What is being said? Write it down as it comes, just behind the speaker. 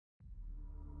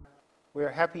We're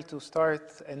happy to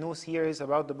start a new series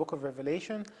about the book of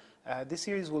Revelation. This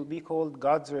series will be called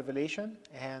God's Revelation,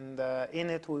 and in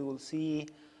it we will see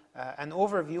an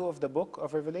overview of the book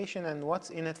of Revelation and what's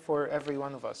in it for every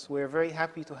one of us. We're very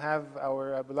happy to have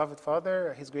our beloved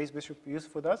father, His Grace Bishop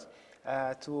Yusuf, with us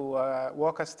to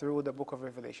walk us through the book of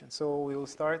Revelation. So we will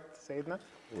start, Sayyidina.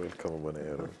 Welcome, Abuna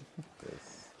Aaron.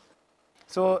 Yes.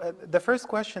 So the first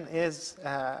question is,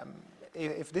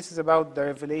 if this is about the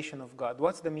revelation of God,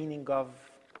 what's the meaning of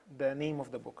the name of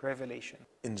the book, Revelation?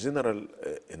 In general,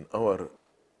 in our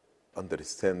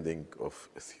understanding of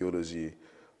theology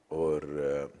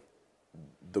or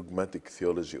dogmatic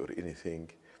theology or anything,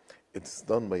 it's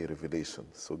done by revelation.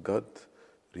 So God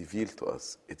revealed to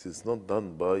us. It is not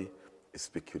done by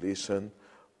speculation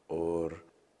or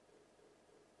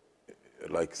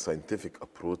like scientific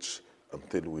approach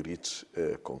until we reach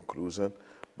a conclusion.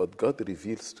 But God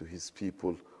reveals to His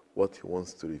people what He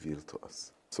wants to reveal to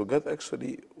us. So God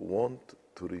actually wants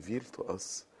to reveal to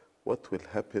us what will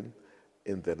happen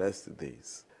in the last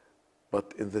days.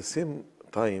 But in the same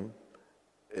time,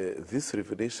 this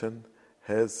revelation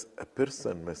has a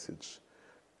personal message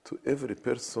to every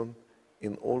person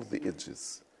in all the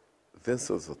ages. This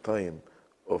is the time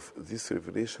of this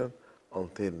revelation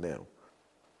until now.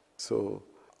 So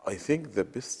I think the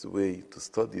best way to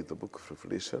study the book of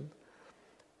Revelation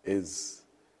is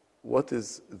what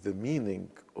is the meaning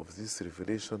of this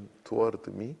revelation toward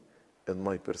me in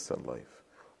my personal life.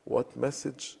 What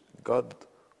message God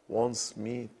wants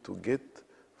me to get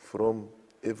from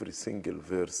every single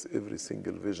verse, every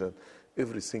single vision,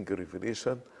 every single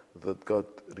revelation that God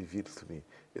revealed to me.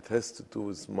 It has to do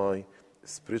with my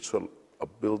spiritual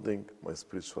upbuilding, my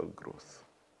spiritual growth.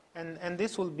 And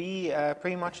this will be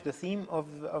pretty much the theme of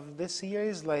this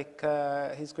series. Like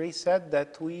His Grace said,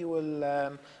 that we will,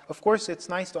 of course, it's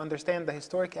nice to understand the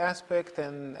historic aspect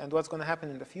and what's going to happen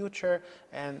in the future.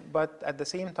 But at the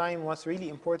same time, what's really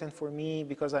important for me,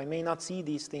 because I may not see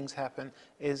these things happen,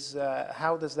 is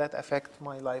how does that affect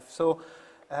my life? So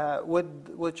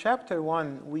with chapter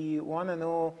 1, we want to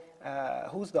know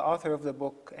who's the author of the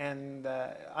book and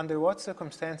under what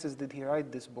circumstances did he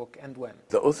write this book and when?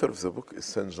 The author of the book is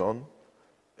St. John,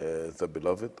 the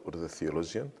beloved or the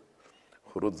theologian,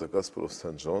 who wrote the Gospel of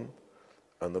St. John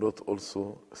and wrote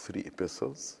also 3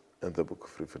 epistles in the book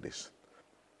of Revelation.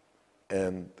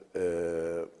 And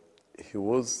he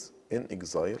was in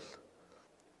exile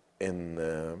in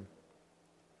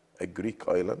a Greek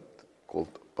island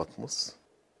called Patmos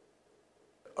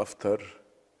after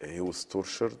he was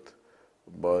tortured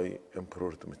by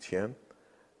Emperor Domitian.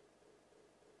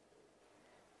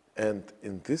 And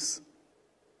in this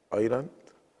island,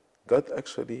 God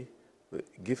actually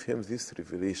gave him this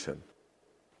revelation.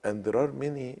 And there are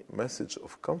many messages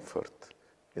of comfort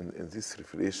in this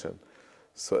revelation.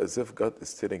 So as if God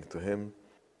is telling to him,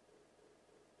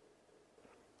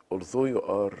 although you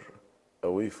are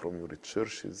away from your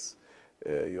churches,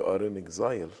 you are in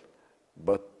exile,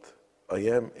 but I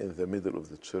am in the middle of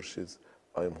the churches.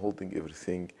 I am holding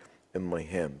everything in my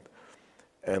hand.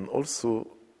 And also,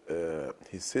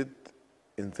 he said,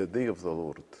 in the day of the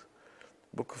Lord,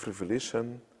 Book of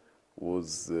Revelation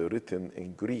was written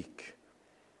in Greek.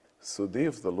 So day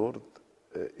of the Lord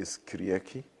is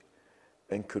Kyriaki,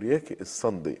 and Kyriaki is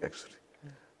Sunday, actually.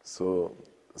 So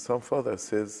some father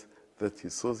says that he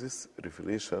saw this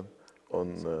revelation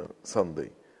on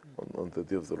Sunday. On the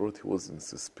day of the Lord, he was in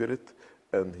the spirit,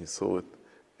 and he saw it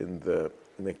in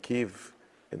a cave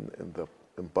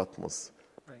in Patmos,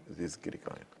 right. This Greek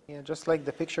island. Yeah, just like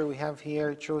the picture we have here,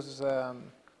 it shows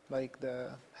like the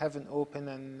heaven open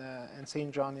and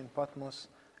Saint John in Patmos,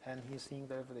 and he's seeing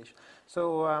the revelation.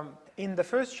 So in the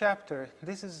first chapter,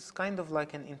 this is kind of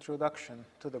like an introduction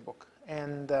to the book.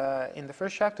 And in the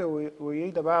first chapter, we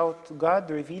read about God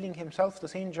revealing Himself to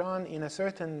Saint John in a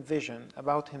certain vision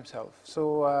about Himself.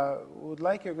 So would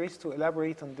like Your Grace to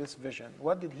elaborate on this vision.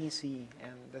 What did he see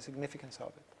and the significance of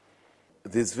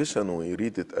it? This vision, we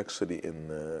read it actually in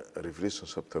Revelation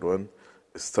chapter 1,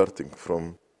 starting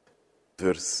from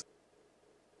verse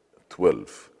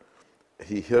 12.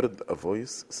 He heard a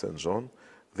voice, St. John,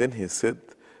 then he said,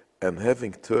 and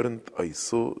having turned, I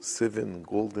saw 7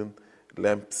 golden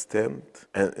lampstands,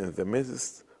 and in the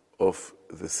midst of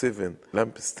the 7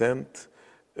 lampstands,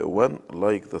 one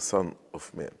like the Son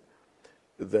of Man.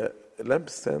 The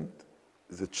lampstand,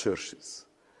 the churches,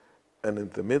 and in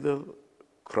the middle,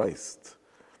 Christ.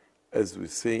 As we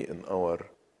say in our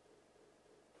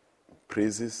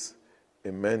praises,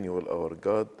 Emmanuel, our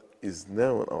God, is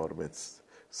now in our midst.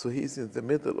 So he is in the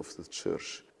middle of the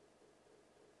church,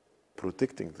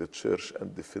 protecting the church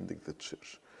and defending the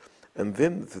church. And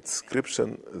then the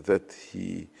description that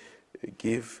he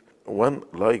gave one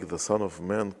like the Son of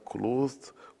Man,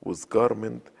 clothed with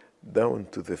garment down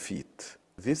to the feet.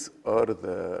 These are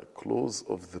the clothes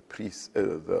of the priest,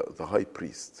 the high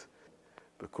priest,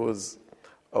 because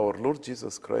our Lord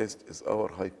Jesus Christ is our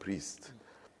high priest,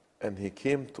 and he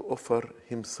came to offer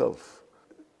himself.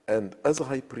 And as a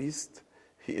high priest,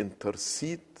 he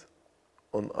intercedes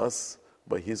on us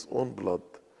by his own blood.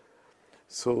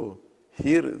 So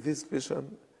here, this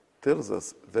vision tells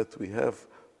us that we have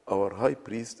our high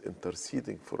priest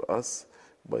interceding for us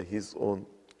by his own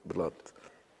blood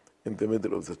in the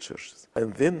middle of the church.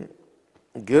 And then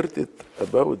girded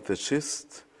about the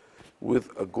chest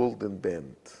with a golden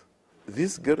band.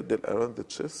 This girdle around the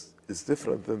chest is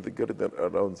different than the girdle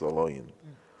around the loin.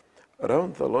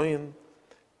 Around the loin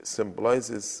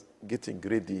symbolizes getting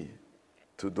ready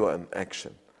to do an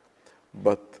action.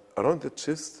 But around the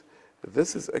chest,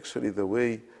 this is actually the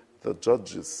way the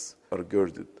judges are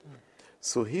girded.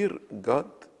 So here,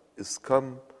 God is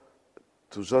come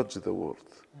to judge the world.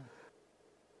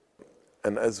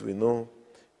 And as we know,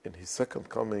 in his second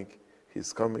coming,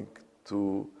 he's coming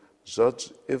to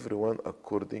judge everyone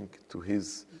according to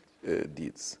his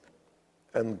deeds.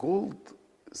 And gold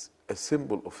is a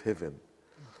symbol of heaven.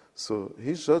 So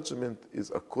his judgment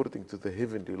is according to the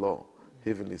heavenly law,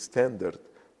 heavenly standard,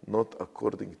 not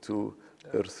according to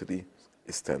earthly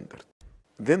standard.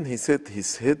 Then he said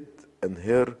his head and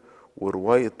hair were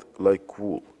white like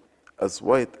wool, as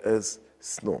white as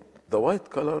snow. The white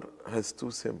color has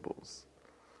two symbols.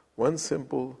 One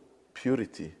symbol,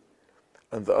 purity,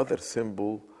 and the other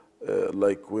symbol,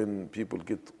 like when people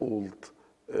get old,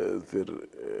 their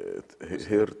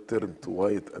hair turned to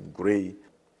white and gray.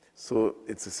 So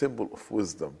it's a symbol of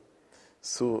wisdom.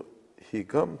 So he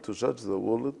come to judge the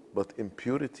world, but in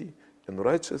purity, in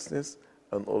righteousness,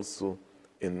 and also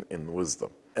in wisdom.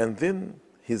 And then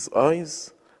his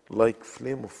eyes like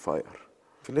flame of fire.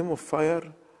 Flame of fire,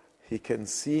 he can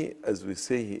see, as we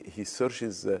say, he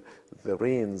searches the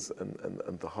reins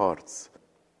and the hearts.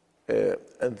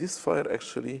 And this fire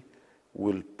actually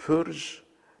will purge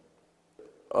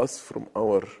us from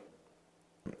our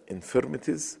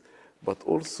infirmities, but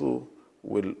also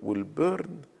will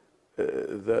burn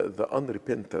the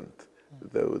unrepentant,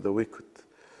 the wicked.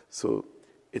 So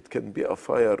it can be a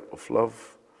fire of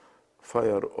love,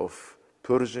 fire of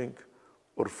purging,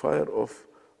 or fire of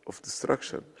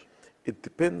destruction. It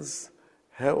depends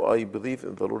how I believe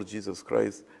in the Lord Jesus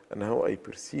Christ and how I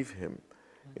perceive him.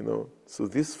 So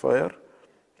this fire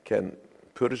can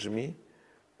purge me,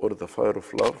 or the fire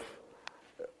of love,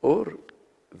 or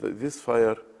this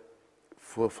fire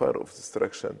for fire of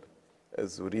destruction,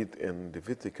 as we read in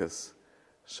Leviticus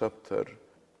chapter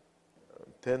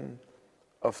 10,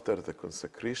 after the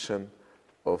consecration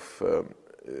of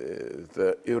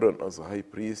the Aaron as a high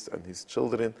priest and his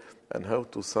children, and how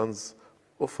two sons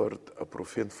offered a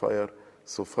profane fire,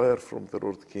 so fire from the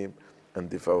Lord came and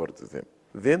devoured them.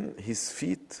 Then his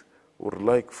feet were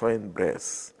like fine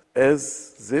brass,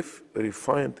 as if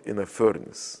refined in a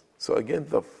furnace. So again,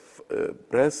 the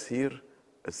brass here,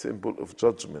 a symbol of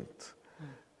judgment,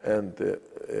 and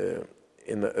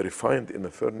refined in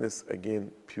a furnace,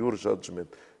 again, pure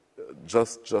judgment,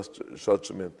 just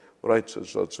judgment,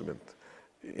 righteous judgment,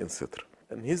 etc.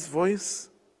 And his voice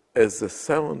as the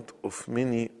sound of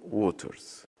many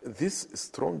waters. This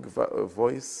strong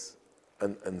voice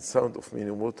and sound of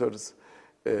many waters,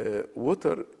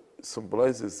 water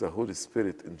symbolizes the Holy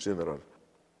Spirit in general.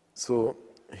 So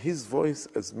his voice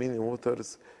as many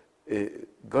waters,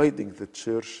 guiding the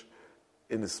church,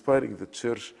 inspiring the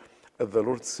church. As the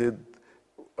Lord said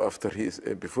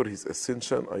before his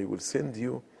ascension, I will send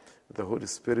you the Holy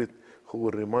Spirit who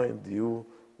will remind you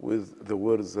with the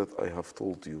words that I have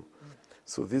told you.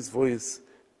 So this voice,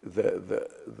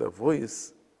 the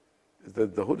voice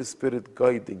that the Holy Spirit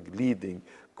guiding, leading,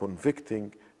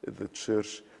 convicting the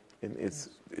church in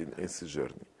its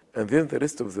journey. And then the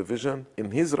rest of the vision,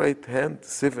 in his right hand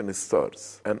 7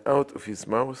 stars, and out of his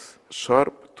mouth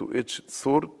sharp two-edged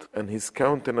sword, and his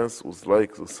countenance was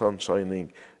like the sun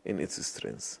shining in its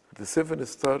strength. The 7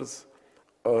 stars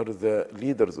are the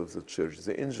leaders of the church,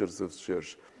 the angels of the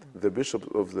church, the bishops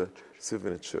of the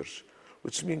 7th church,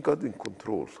 which means God in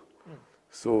control.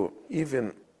 So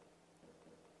even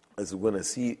as we're going to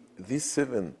see, these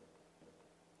 7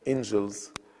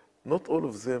 angels, not all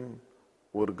of them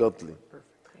were godly.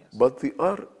 But they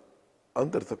are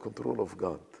under the control of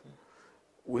God,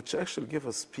 which actually gives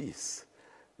us peace,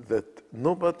 that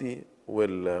nobody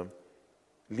will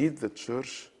lead the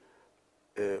church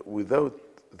without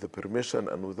the permission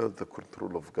and without the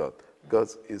control of God. God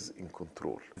is in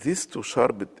control. These 2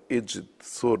 sharp-edged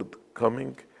sword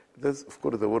coming, that's of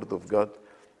course the word of God,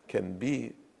 can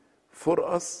be for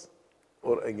us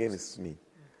or against me.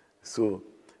 So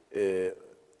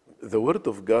the word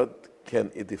of God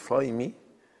can edify me,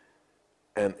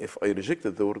 and if I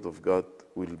rejected the word of God,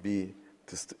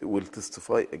 will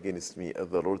testify against me. As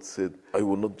the Lord said, I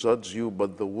will not judge you,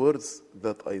 but the words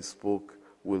that I spoke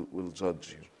will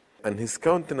judge you. And his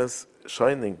countenance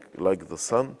shining like the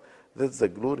sun, that's the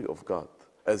glory of God.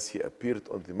 As he appeared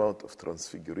on the Mount of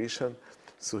Transfiguration,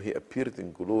 so he appeared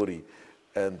in glory.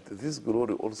 And this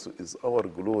glory also is our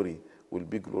glory, will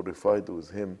be glorified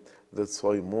with him. That's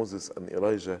why Moses and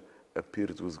Elijah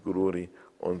appeared with glory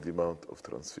on the Mount of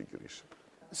Transfiguration.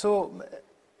 So,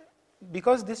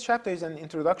 because this chapter is an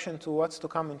introduction to what's to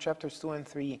come in chapters 2 and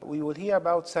 3, we will hear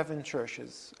about 7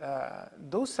 churches.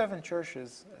 Those 7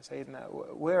 churches,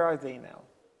 Sayyidina, where are they now?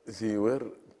 They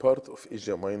were part of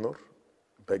Asia Minor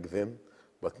back then,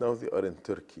 but now they are in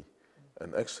Turkey.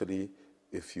 And actually,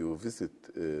 if you visit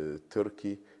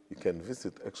Turkey, you can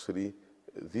visit actually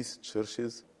these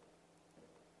churches.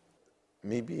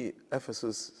 Maybe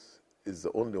Ephesus is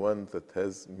the only one that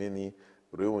has many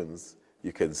ruins.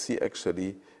 You can see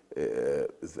actually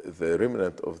the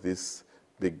remnant of this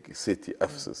big city,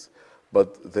 Ephesus.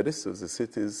 But the rest of the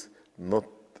cities not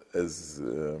as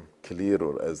clear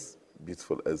or as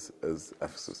beautiful as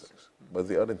Ephesus, actually. But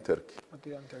they are in Turkey.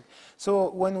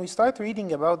 So when we start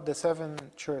reading about the 7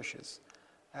 churches,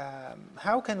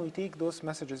 how can we take those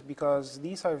messages? Because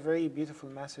these are very beautiful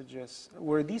messages.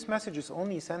 Were these messages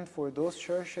only sent for those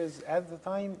churches at the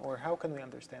time, or how can we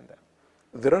understand that?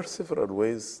 There are several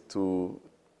ways to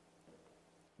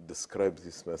describe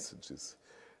these messages.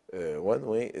 One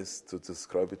way is to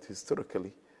describe it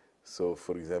historically. So,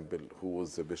 for example, who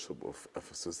was the bishop of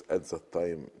Ephesus at that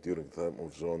time, during the time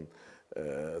of John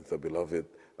the Beloved,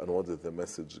 and what is the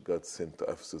message God sent to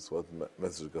Ephesus, what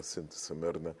message God sent to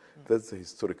Smyrna. That's the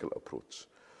historical approach.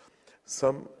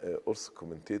 Some also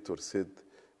commentators said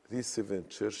these 7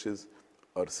 churches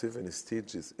are 7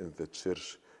 stages in the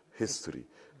church history,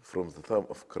 from the time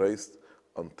of Christ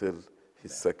until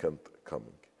his second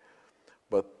coming.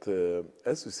 But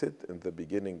as we said in the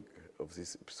beginning of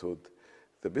this episode,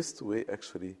 the best way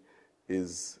actually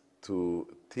is to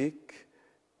take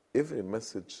every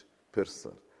message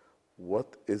personal.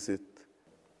 What is it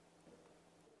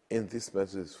in this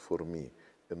message for me,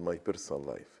 in my personal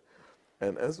life?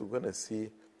 And as we're going to see,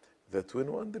 that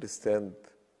when we understand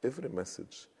every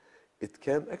message, it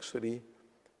can actually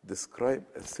describe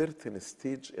a certain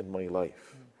stage in my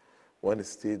life. One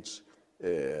stage,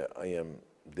 I am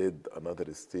dead.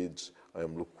 Another stage, I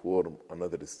am lukewarm.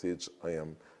 Another stage, I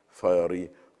am fiery,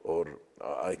 or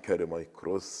I carry my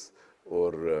cross,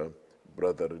 or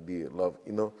brotherly love.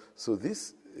 So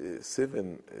these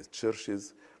 7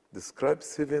 churches describe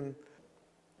 7,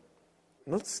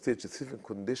 not stages, 7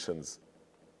 conditions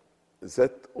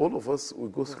that all of us will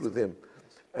go through them.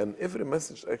 And every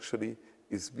message actually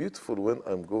is beautiful when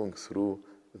I'm going through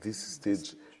this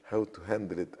stage, how to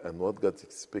handle it, and what God's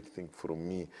expecting from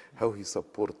me, how he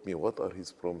supports me, what are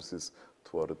his promises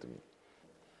toward me.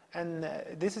 And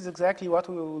this is exactly what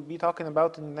we will be talking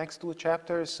about in the next 2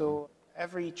 chapters. So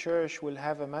every church will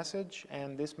have a message,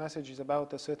 and this message is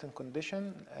about a certain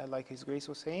condition, like His Grace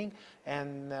was saying,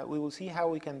 and we will see how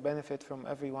we can benefit from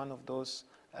every one of those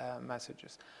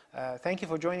messages. Thank you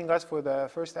for joining us for the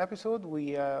first episode.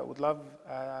 We would love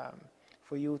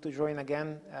for you to join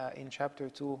again in chapter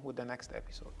 2 with the next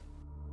episode.